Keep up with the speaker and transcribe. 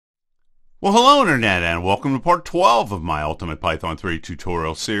Well, hello Internet, and welcome to part 12 of my Ultimate Python 3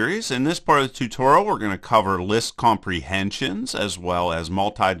 tutorial series. In this part of the tutorial, we're going to cover list comprehensions as well as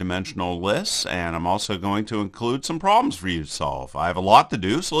multidimensional lists, and I'm also going to include some problems for you to solve. I have a lot to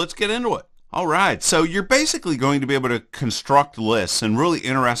do, so let's get into it. Alright, so you're basically going to be able to construct lists in really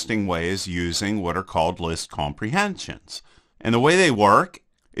interesting ways using what are called list comprehensions. And the way they work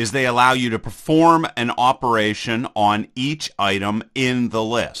is they allow you to perform an operation on each item in the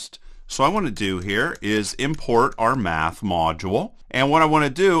list. So what I want to do here is import our math module, and what I want to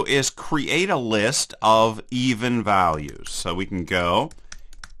do is create a list of even values. So we can go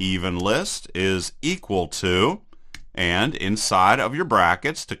even list is equal to, and inside of your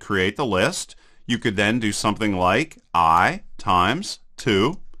brackets to create the list, you could then do something like I times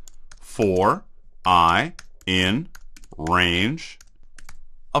 2 for I in range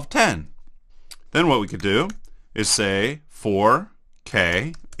of 10. Then what we could do is say for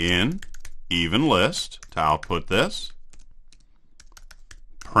k in even list to output this,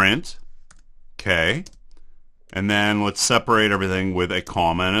 print k, and then let's separate everything with a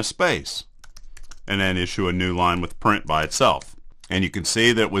comma and a space, and then issue a new line with print by itself. And you can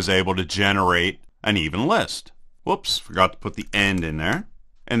see that it was able to generate an even list. Whoops, forgot to put the end in there.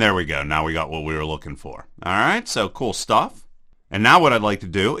 And there we go. Now we got what we were looking for. Alright, so cool stuff. And now what I'd like to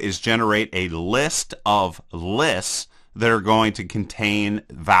do is generate a list of lists that are going to contain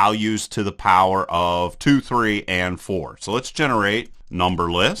values to the power of 2, 3, and 4. So let's generate number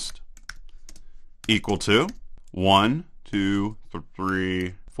list equal to 1, 2,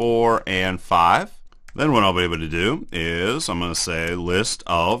 3, 4, and 5. Then what I'll be able to do is I'm going to say list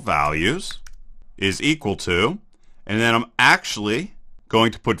of values is equal to, and then I'm actually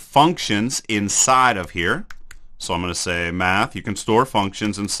going to put functions inside of here. So I'm going to say math, you can store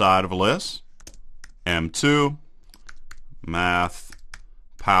functions inside of a list, M2, math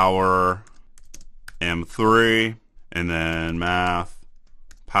power M3, and then math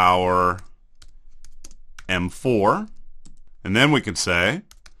power M4, and then we could say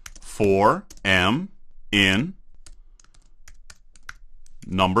for M in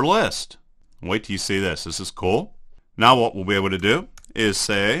number list. Wait till you see this. This is cool. Now what we'll be able to do is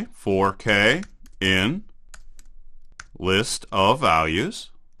say for k in list of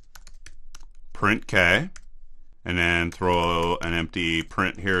values, print k, and then throw an empty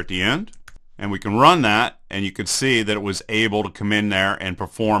print here at the end. And we can run that, and you can see that it was able to come in there and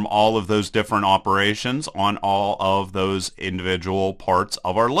perform all of those different operations on all of those individual parts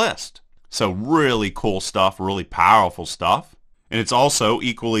of our list. So really cool stuff, really powerful stuff. And it's also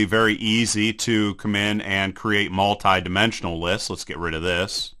equally very easy to come in and create multi-dimensional lists. Let's get rid of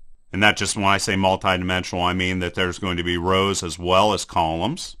this. And that just, when I say multi-dimensional, I mean that there's going to be rows as well as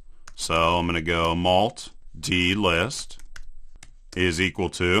columns. So I'm going to go D list is equal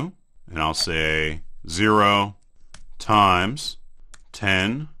to, and I'll say 0 times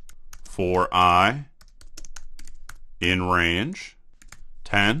 10 for I in range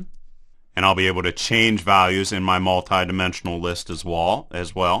 10, and I'll be able to change values in my multi-dimensional list as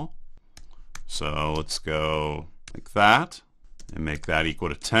well. So let's go like that and make that equal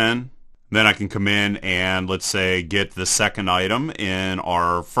to 10. Then I can come in and let's say get the second item in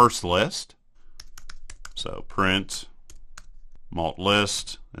our first list. So print mult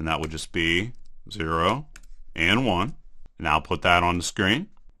list, and that would just be 0 and 1. Now put that on the screen.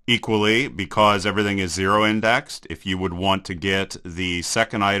 Equally, because everything is 0 indexed, if you would want to get the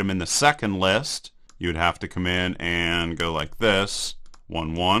second item in the second list, you would have to come in and go like this,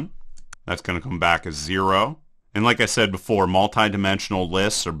 1, 1. That's going to come back as 0. And like I said before, multi-dimensional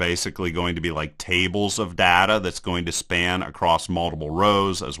lists are basically going to be like tables of data that's going to span across multiple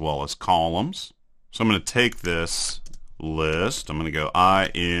rows as well as columns. So I'm going to take this list, I'm going to go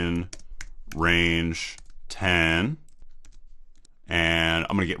I in range 10, and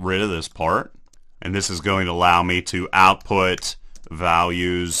I'm going to get rid of this part, and this is going to allow me to output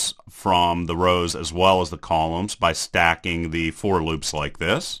values from the rows as well as the columns by stacking the for loops like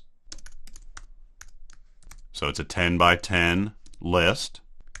this. So it's a 10 by 10 list,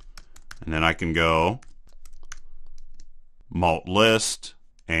 and then I can go mult list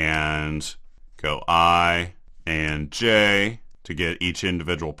and go I and J to get each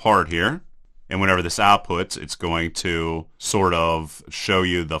individual part here. And whenever this outputs, it's going to sort of show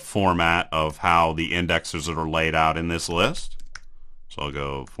you the format of how the indexes are laid out in this list. So I'll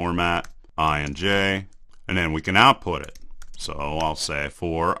go format I and J, and then we can output it. So I'll say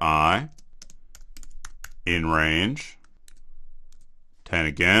for I in range 10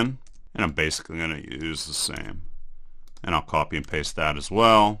 again, and I'm basically going to use the same. And I'll copy and paste that as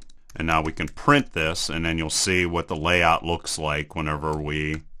well. And now we can print this, and then you'll see what the layout looks like whenever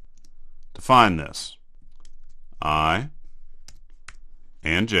we to find this. I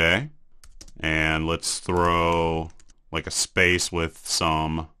and j, and let's throw like a space with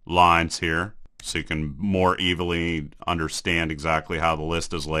some lines here so you can more evenly understand exactly how the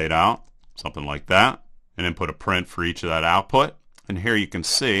list is laid out. Something like that. And then put a print for each of that output. And here you can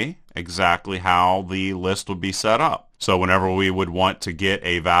see exactly how the list would be set up. So whenever we would want to get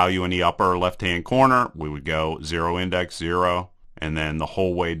a value in the upper left-hand corner, we would go 0 index 0, and then the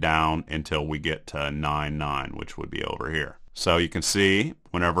whole way down until we get to 9, 9, which would be over here. So you can see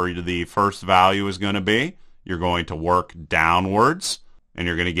whenever the first value is going to be, you're going to work downwards, and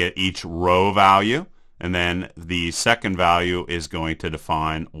you're going to get each row value, and then the second value is going to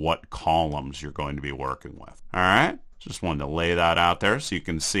define what columns you're going to be working with. All right? Just wanted to lay that out there so you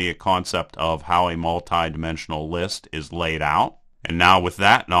can see a concept of how a multi-dimensional list is laid out. And now with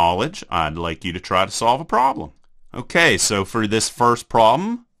that knowledge, I'd like you to try to solve a problem. Okay, so for this first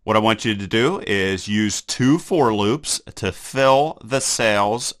problem, what I want you to do is use 2 for loops to fill the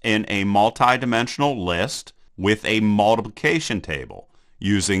cells in a multi-dimensional list with a multiplication table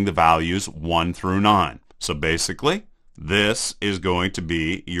using the values 1 through 9. So basically, this is going to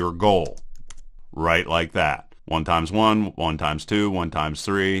be your goal. Right like that. 1 times 1, 1 times 2, 1 times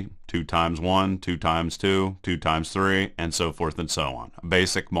 3, 2 times 1, 2 times 2, 2 times 3, and so forth and so on. A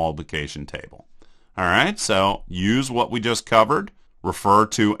basic multiplication table. Alright, so use what we just covered. Refer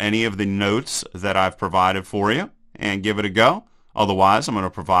to any of the notes that I've provided for you and give it a go. Otherwise, I'm going to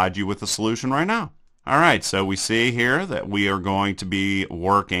provide you with the solution right now. Alright, so we see here that we are going to be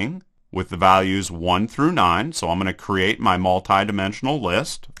working with the values 1 through 9. So I'm going to create my multi-dimensional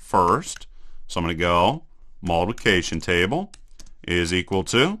list first. So I'm going to go multiplication table is equal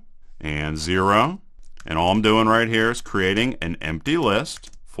to and 0. And all I'm doing right here is creating an empty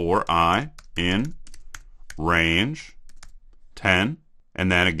list for I in range 10.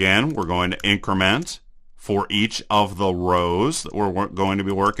 And then again, we're going to increment for each of the rows that we're going to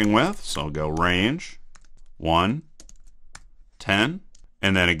be working with. So go range 1, 10.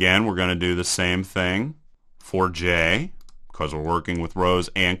 And then again, we're going to do the same thing for j because we're working with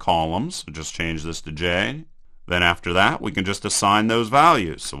rows and columns. So just change this to j. Then after that, we can just assign those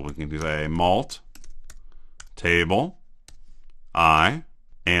values. So we can say mult table I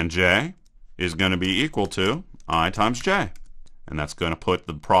and j is going to be equal to I times j. And that's going to put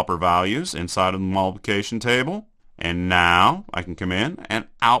the proper values inside of the multiplication table. And now I can come in and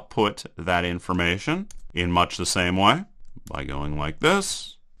output that information in much the same way by going like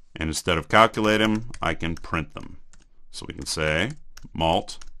this. And instead of calculating them, I can print them. So we can say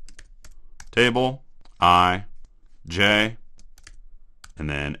mult table I j, and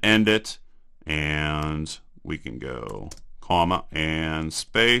then end it, and we can go comma and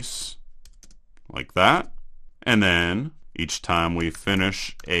space like that. And then each time we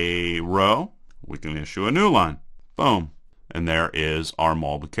finish a row, we can issue a new line. Boom. And there is our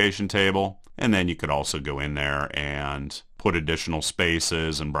multiplication table. And then you could also go in there and put additional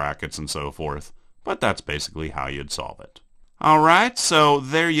spaces and brackets and so forth. But that's basically how you'd solve it. Alright, so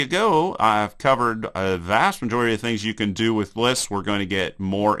there you go. I've covered a vast majority of things you can do with lists. We're going to get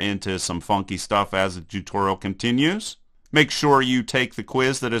more into some funky stuff as the tutorial continues. Make sure you take the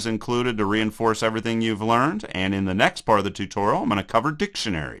quiz that is included to reinforce everything you've learned. And in the next part of the tutorial, I'm going to cover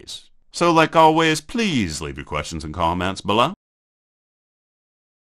dictionaries. So like always, please leave your questions and comments below.